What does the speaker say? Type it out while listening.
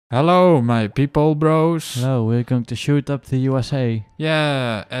Hello, my people, bros. Hello, we're going to shoot up the USA.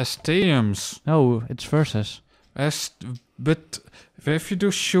 Yeah, as teams. No, it's versus. But if you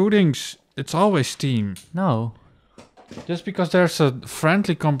do shootings, it's always team. No. Just because there's a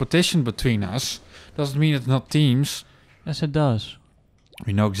friendly competition between us, doesn't mean it's not teams. Yes, it does.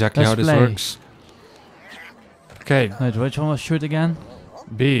 We know exactly how Let's this play. works. Okay, Wait, which one was shoot again?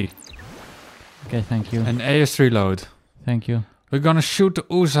 B. Okay, thank you. And A is reload. Thank you. We're gonna shoot the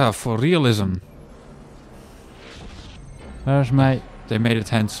USA for realism. Where's my... They made it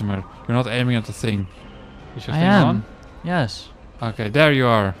handsomer. You're not aiming at the thing. Is your I thing am. on? Yes. Okay, there you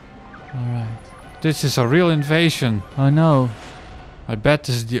are. Alright. This is a real invasion. Oh no. I bet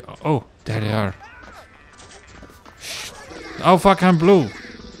this is the... Oh, there they are. Shh. Oh fuck, I'm blue.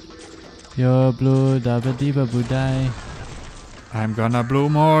 You're blue, dabba dibba budai. I'm gonna blue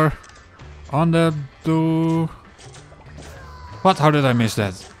more. On the blue... What? How did I miss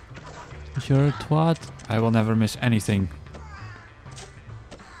that? You're a twat. I will never miss anything.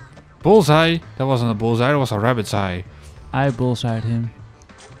 Bullseye? That wasn't a bullseye, that was a rabbit's eye. I bullseyed him.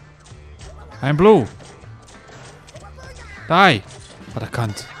 I'm blue. Die. What a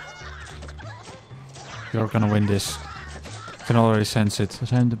cunt. You're gonna win this. I can already sense it.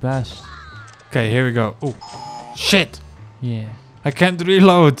 Because I'm the best. Okay, here we go. Oh, shit. Yeah. I can't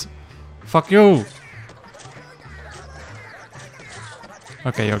reload. Fuck you.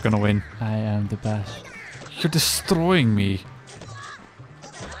 Okay, you're gonna win. I am the best. You're destroying me.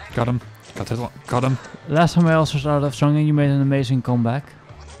 Got him. Got that one. Got him. Last time I also started off strong and you made an amazing comeback.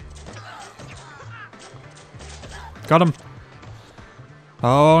 Got him.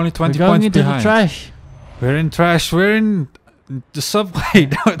 Oh, only 20 We're going points into behind. the trash. We're in trash. We're in the subway.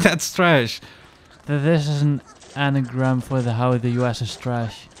 No, that's trash. This is an anagram for how the US is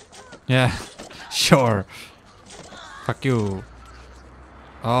trash. Yeah, sure. Fuck you.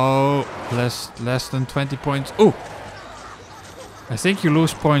 Oh, less than 20 points. Oh, I think you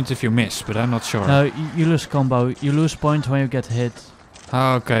lose points if you miss, but I'm not sure. No, you lose combo. You lose points when you get hit.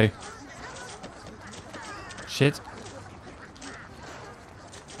 Oh, okay. Shit.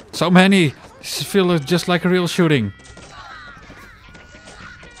 So many. This feels just like a real shooting.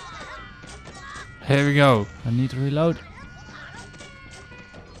 Here we go. I need to reload.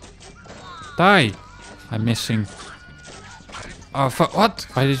 Die. I'm missing. Oh, fuck. What?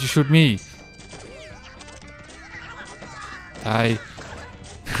 Why did you shoot me? Die.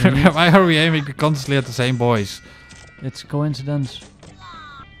 Why are we aiming constantly at the same boys? It's coincidence.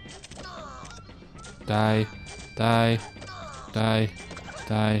 Die. Die. Die.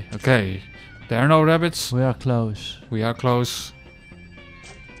 Die. Okay. There are no rabbits. We are close. We are close.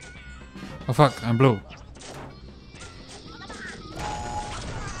 Oh fuck, I'm blue.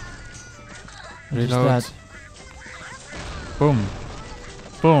 What is Reload. that? Boom.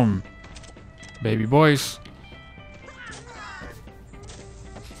 Boom. Baby boys.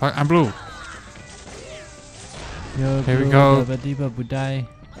 Fuck, I'm blue. Yo, Here we blue, go. dabba dibba budai.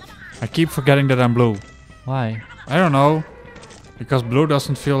 I keep forgetting that I'm blue. Why? I don't know. Because blue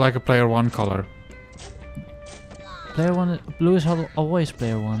doesn't feel like a player 1 color. Player 1... Blue is always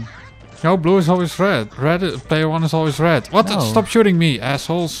player 1. No, blue is always red. Player 1 is always red. What? No. Stop shooting me,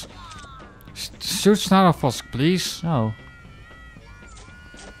 assholes. Shoot Snarfosk, please. No.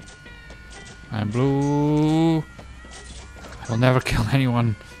 I'm blue. I'll never kill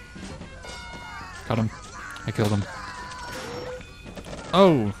anyone. Got him. I killed him.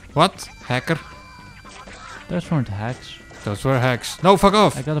 Oh, what? Hacker? Those weren't hacks. Those were hacks. No, fuck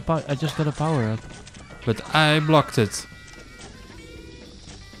off! I just got a power up. But I blocked it.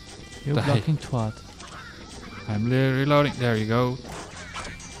 You're Die. blocking twat. I'm reloading. There you go.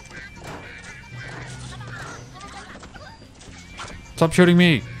 Stop shooting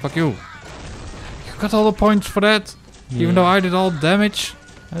me. Fuck you. You got all the points for that? Yeah. Even though I did all the damage?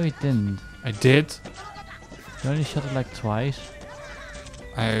 No, you didn't. I did. You only shot it like twice.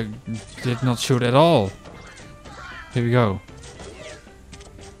 I did not shoot at all. Here we go.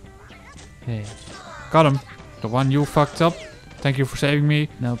 Okay. Got him. The one you fucked up. Thank you for saving me.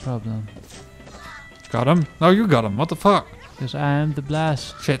 No problem. Got him. No, you got him. What the fuck? Because I am the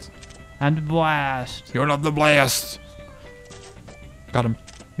blast. Shit. I'm the blast. You're not the blast. Got him.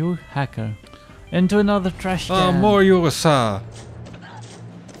 You hacker. Into another trash Oh, can. more USA.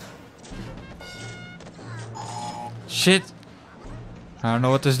 Shit. I don't know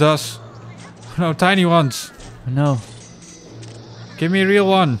what this does. No, tiny ones. No. Give me a real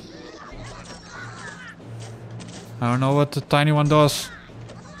one. I don't know what the tiny one does.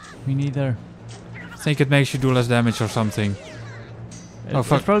 Me neither. I think it makes you do less damage or something. Oh,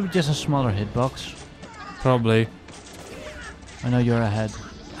 fuck. It's probably just a smaller hitbox. Probably. I know you're ahead.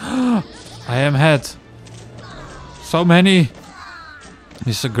 I am head. So many.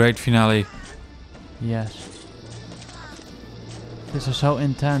 This is a great finale. Yes. This is so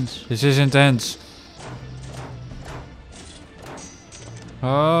intense. This is intense.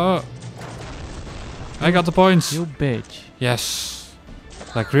 I got the points. You bitch. Yes.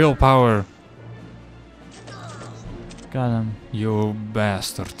 Like real power. Got him. You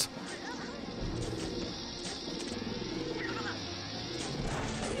bastard.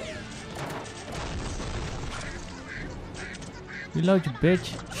 Reload, you bitch.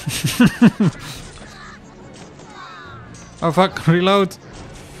 Oh fuck, reload.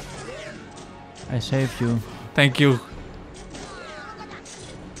 I saved you. Thank you.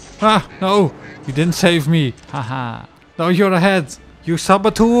 Ah, no. You didn't save me. Haha. No, you're ahead. You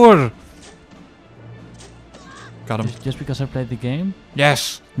saboteur. Got him. Just because I played the game?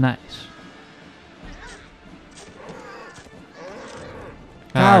 Yes. Nice.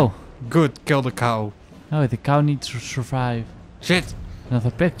 Ah, Cow. good. Kill the cow. Oh, the cow needs to survive. Shit.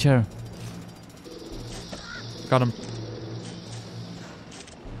 Another picture. Got him.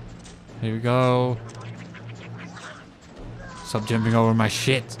 Here we go. Stop jumping over my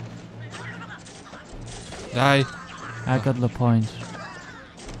shit. Die. I got the points.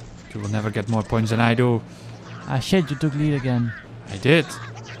 You will never get more points than I do. Ah shit, you took lead again. I did.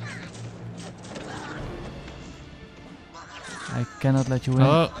 I cannot let you win.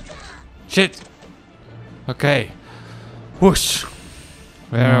 Oh. Shit. Okay. Whoosh.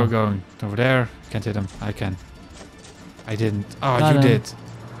 Where are we going? Over there? Can't hit him. I can. I didn't. Oh, Got you him. did.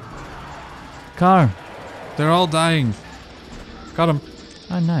 Car. They're all dying. Got him.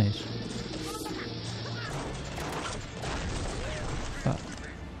 Oh, nice.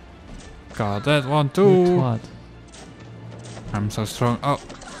 Got that one With too. what? I'm so strong. Oh,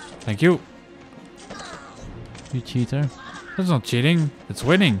 thank you. You cheater. That's not cheating. It's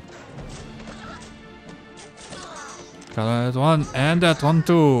winning. Got that one and that one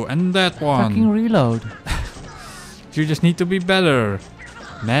too and that Fucking one. reload. You just need to be better,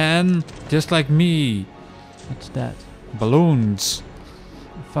 man. Just like me. What's that? Balloons.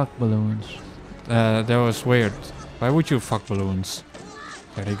 Fuck balloons. That was weird. Why would you fuck balloons?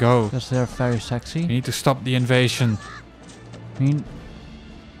 There they go. Because they're very You sexy. need to stop the invasion. I mean,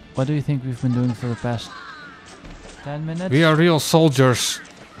 what do you think we've been doing for the past 10 minutes? We are real soldiers.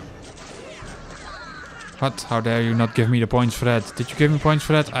 What? How dare you not give me the points for that? Did you give me points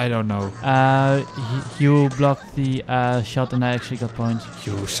for that? I don't know. You blocked the shot and I actually got points.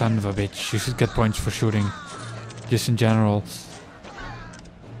 You son of a bitch. You should get points for shooting. Just in general.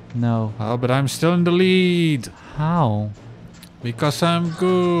 No. Oh, but I'm still in the lead. How? Because I'm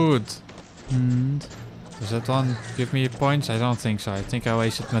good. And Does that one give me points? I don't think so. I think I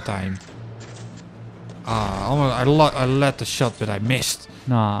wasted my time. Ah, almost. I let the shot, but I missed.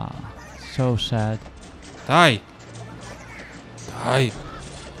 nah. So sad. Die. Die.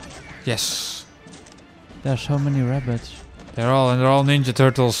 Yes. There's so many rabbits. They're all Ninja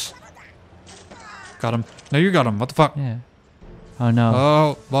Turtles. Got him. No, you got him. What the fuck? Yeah. Oh no.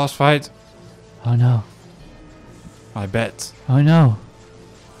 Oh, boss fight. Oh no. I bet. Oh no.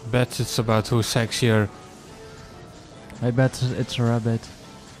 Bet it's about who's sexier. I bet it's a rabbit.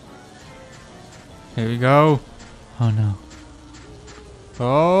 Here we go. Oh no.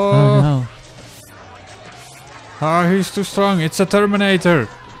 Oh. Oh no. Oh, he's too strong. It's a Terminator.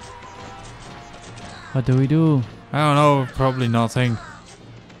 What do we do? I don't know. Probably nothing.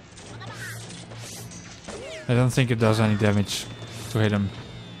 I don't think it does any damage to hit him.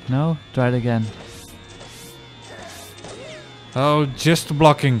 No? Try it again. Oh, just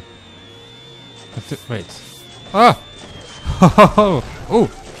blocking. Wait. Ah! Oh!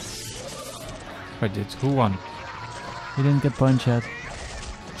 Wait, who won? You didn't get points yet.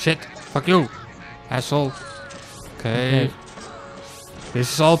 Shit! Fuck you! Asshole! Okay.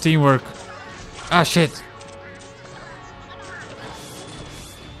 This is all teamwork. Ah, shit!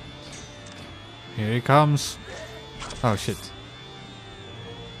 Here he comes. Oh, shit.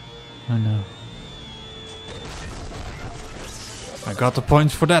 Oh no. I got the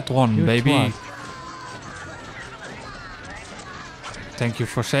points for that one, You baby. twat. Thank you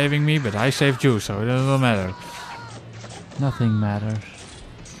for saving me, but I saved you, so it doesn't matter. Nothing matters.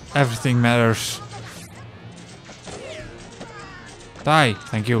 Everything matters. Die.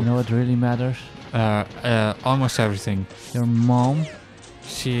 Thank you. You know what really matters? Almost everything. Your mom.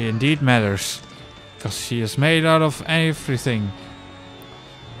 She indeed matters. Because she is made out of everything.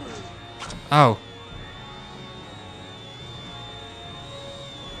 Ow.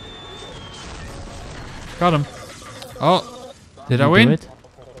 Got him. Oh. Did I You win? do it?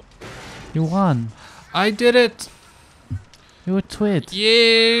 You won. I did it. You You a twit.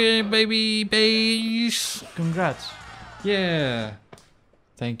 Yeah, baby base. Congrats. Yeah.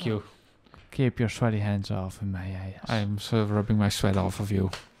 Thank you. Keep your sweaty hands off in my ass. I'm sort of rubbing my sweat off of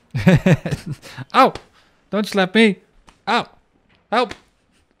you. Ow! Don't slap me! Ow! Help!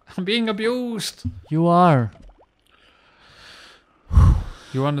 I'm being abused! You are.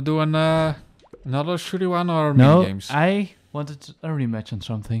 You want to do another shooty one or No, mini games? I wanted a rematch on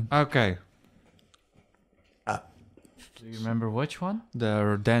something. Okay. Do you remember which one?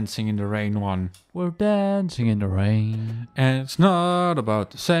 The dancing in the rain one. We're dancing in the rain. And it's not about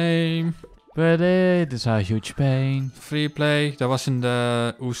the same. But it is a huge pain. Free play. That was in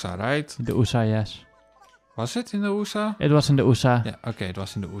the USA, right? The USA, yes. Was it in the USA? It was in the USA. Yeah, okay, it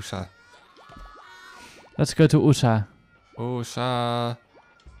was in the USA. Let's go to USA. USA.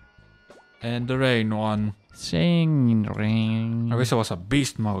 And the rain one. Sing in the rain. I wish there was a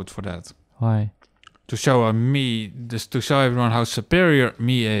beast mode for that. Why? To show to show everyone how superior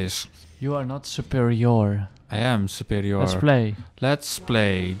me is. You are not superior. I am superior. Let's play. Let's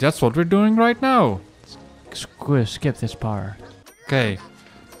play. That's what we're doing right now. Skip this part. Okay.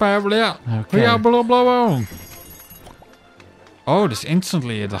 Okay. Oh, this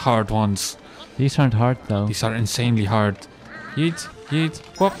instantly the hard ones. These aren't hard though. These are insanely hard. Yeet, yeet,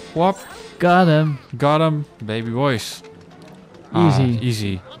 whop, whop. Got him. Got him, baby boys. Easy.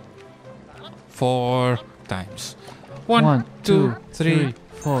 Easy. 4 times. 1, 2, 3,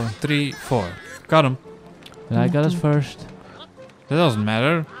 4. 3, 4. Got him. And I got it first. That doesn't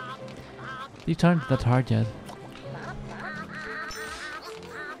matter. These aren't that hard yet.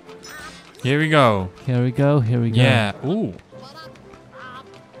 Here we go. Here we go. Here we go. Yeah. Ooh.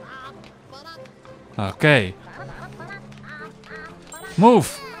 Okay.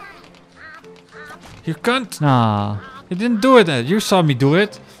 Move. You can't. Nah. You didn't do it. You saw me do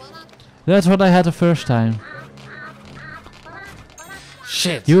it. That's what I had the first time.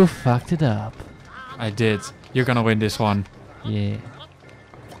 Shit. You fucked it up. I did. You're gonna win this one. Yeah.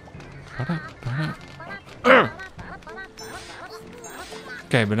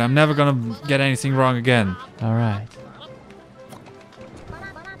 Okay, but I'm never gonna get anything wrong again. Alright.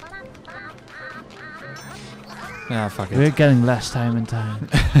 Yeah, fuck it. We're getting less time and time.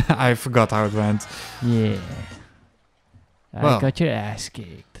 I forgot how it went. Yeah. Well. I got your ass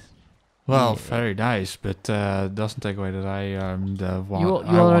kicked. Well, Yeah. very nice, but doesn't take away that I am the one. You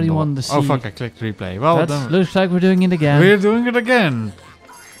I already the- won the Oh sea. fuck! I clicked replay. Well, That then looks like we're doing it again. we're doing it again.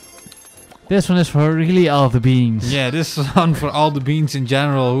 This one is for really all the beans. Yeah, this is one for all the beans in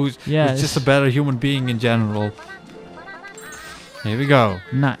general. Who's just a better human being in general. Here we go.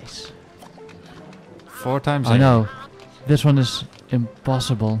 Nice. 4 times. I 8. know. This one is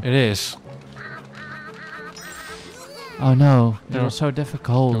impossible. It is. Oh no, it Yeah. was so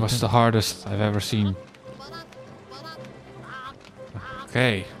difficult. It was the hardest I've ever seen.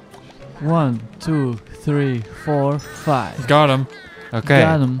 Okay. 1, 2, 3, 4, 5. Got him. Okay.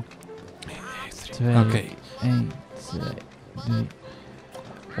 Got him. 2, Okay. 1, 2, 3.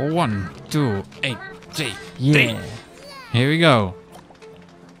 1, 2, 8, 3. Yeah. Here we go.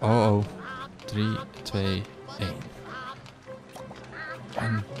 Oh. 3, 2, 8.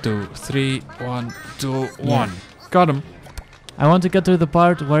 1, 2, 3, 1, 2, 1. Got him. I want to get to the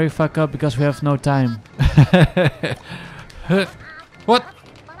part where you fuck up because we have no time. What?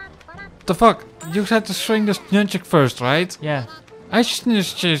 The fuck? You had to swing the nunchuck first, right? Yeah. I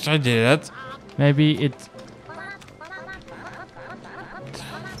did it. Maybe it...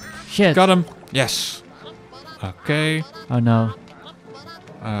 Shit. Got him. Yes. Okay. Oh no.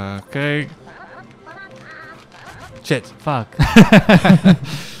 Okay. Shit. Fuck.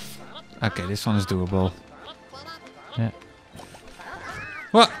 Okay, this one is doable. Yeah.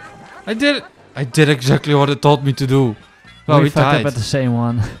 What? I did it. I did exactly what it told me to do. Well, we we fucked tied. up at the same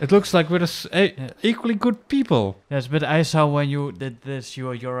one. It looks like we're equally good people. Yes, but I saw when you did this,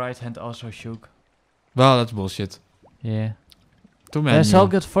 your right hand also shook. Well, that's bullshit. Yeah. Too many. Let's all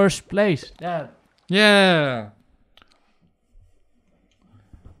get first place. Yeah. Yeah.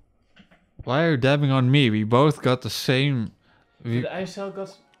 Why are you dabbing on me? We both got the same. But I still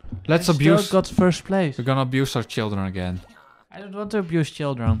got... Let's I abuse. still got first place. We're gonna abuse our children again. I don't want to abuse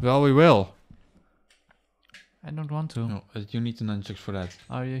children. Well, we will. I don't want to. No, you need the nunchucks for that.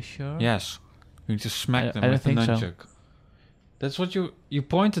 Are you sure? Yes. You need to smack them I with the don't think so. nunchuck. That's what you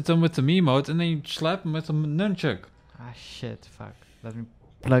pointed them with the Mii mode and then you slap them with the nunchuck. Ah shit, fuck. Let me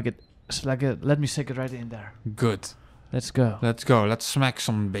plug it. Let me stick it right in there. Good. Let's go. Let's go. Let's smack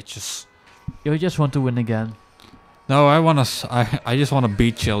some bitches. You just want to win again. No, I just wanna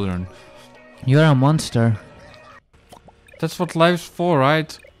beat children. You're a monster. That's what life's for,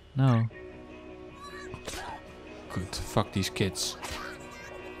 right? No. Good. Fuck these kids.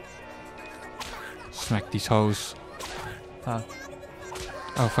 Smack these hoes. Fuck.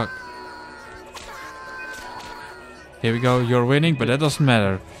 Oh, fuck. Here we go. You're winning, but that doesn't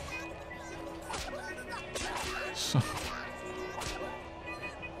matter. So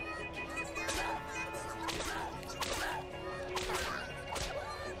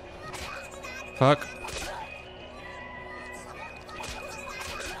fuck.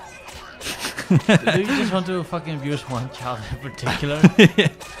 Do you just want to fucking abuse one child in particular?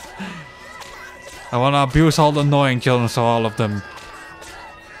 I want to abuse all the annoying children, so all of them.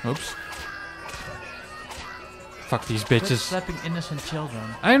 Oops. Fuck these Quit bitches. slapping innocent children.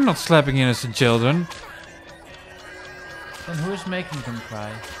 I'm not slapping innocent children. Then who is making them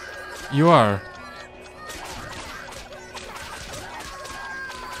cry? You are.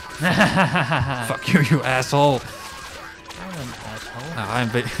 Fuck you, you asshole. I'm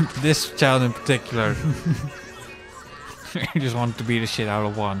an asshole. This child in particular. I just want to beat the shit out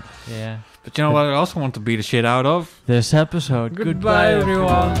of one. Yeah. But you know what I also want to beat the shit out of? This episode. Goodbye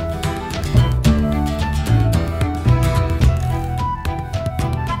everyone.